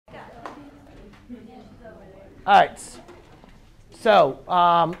All right. So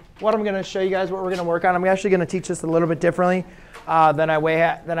what I'm going to show you guys, what we're going to work on, I'm actually going to teach this a little bit differently than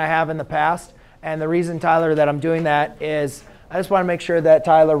I have in the past. And the reason, Tyler, that I'm doing that is I just want to make sure that,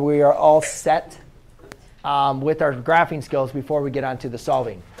 Tyler, we are all set with our graphing skills before we get on to the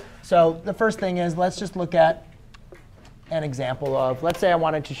solving. So the first thing is let's just look at an example of, let's say I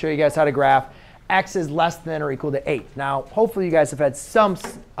wanted to show you guys how to graph x is less than or equal to 8. Now, hopefully you guys have had some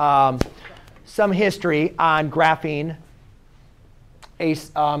history on graphing a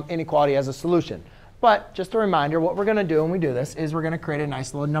inequality as a solution. But just a reminder, what we're going to do when we do this is we're going to create a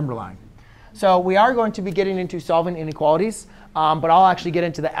nice little number line. So we are going to be getting into solving inequalities, but I'll actually get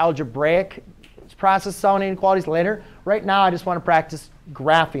into the algebraic process of solving inequalities later. Right now, I just want to practice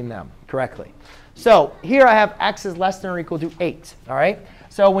graphing them correctly. So here I have x is less than or equal to 8. All right.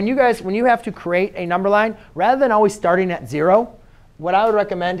 So when you have to create a number line, rather than always starting at 0, what I would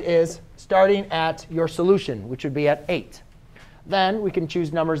recommend is starting at your solution, which would be at 8. Then we can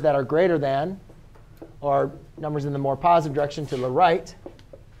choose numbers that are greater than, or numbers in the more positive direction to the right,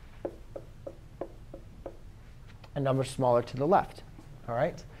 and numbers smaller to the left. All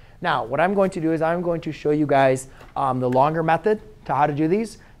right. Now, what I'm going to do is I'm going to show you guys the longer method to how to do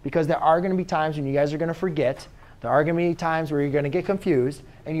these, because there are going to be times when you guys are going to forget. There are going to be times where you're going to get confused.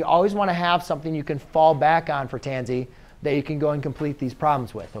 And you always want to have something you can fall back on for Tansy that you can go and complete these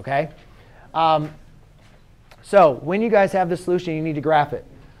problems with. OK? So when you guys have the solution, you need to graph it.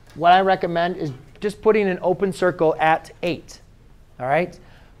 What I recommend is just putting an open circle at 8. All right?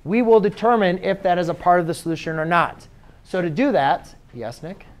 We will determine if that is a part of the solution or not. So to do that, yes,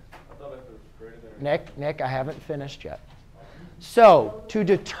 Nick? I thought it was greater than Nick, I haven't finished yet. So to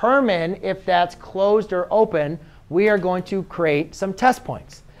determine if that's closed or open, we are going to create some test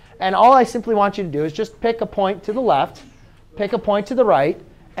points. And all I simply want you to do is just pick a point to the left, pick a point to the right,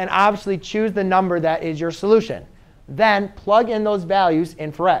 and obviously choose the number that is your solution. Then plug in those values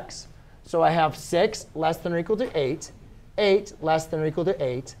in for x. So I have 6 less than or equal to 8, 8 less than or equal to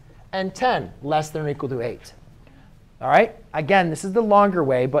 8, and 10 less than or equal to 8. All right? Again, this is the longer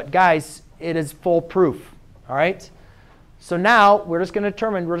way, but guys, it is foolproof. All right? So now we're just going to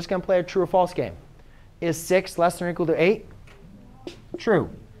determine, we're just going to play a true or false game. Is 6 less than or equal to 8? True.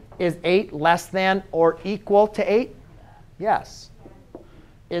 Is 8 less than or equal to 8? Yes.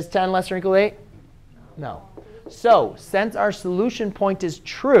 Is 10 less than or equal to 8? No. So since our solution point is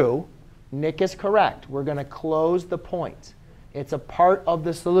true, Nick is correct. We're going to close the point. It's a part of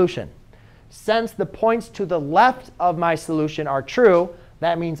the solution. Since the points to the left of my solution are true,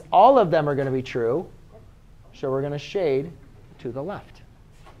 that means all of them are going to be true. So we're going to shade to the left.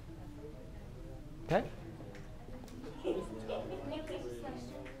 OK?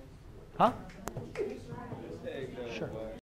 Huh?